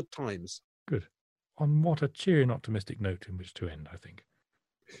optimistic. Good times. Good. On what a cheery and optimistic note in which to end, I think.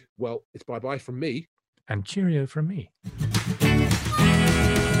 Well, it's bye-bye from me. And cheerio from me.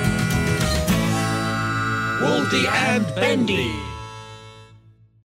 Waldy and Bendy.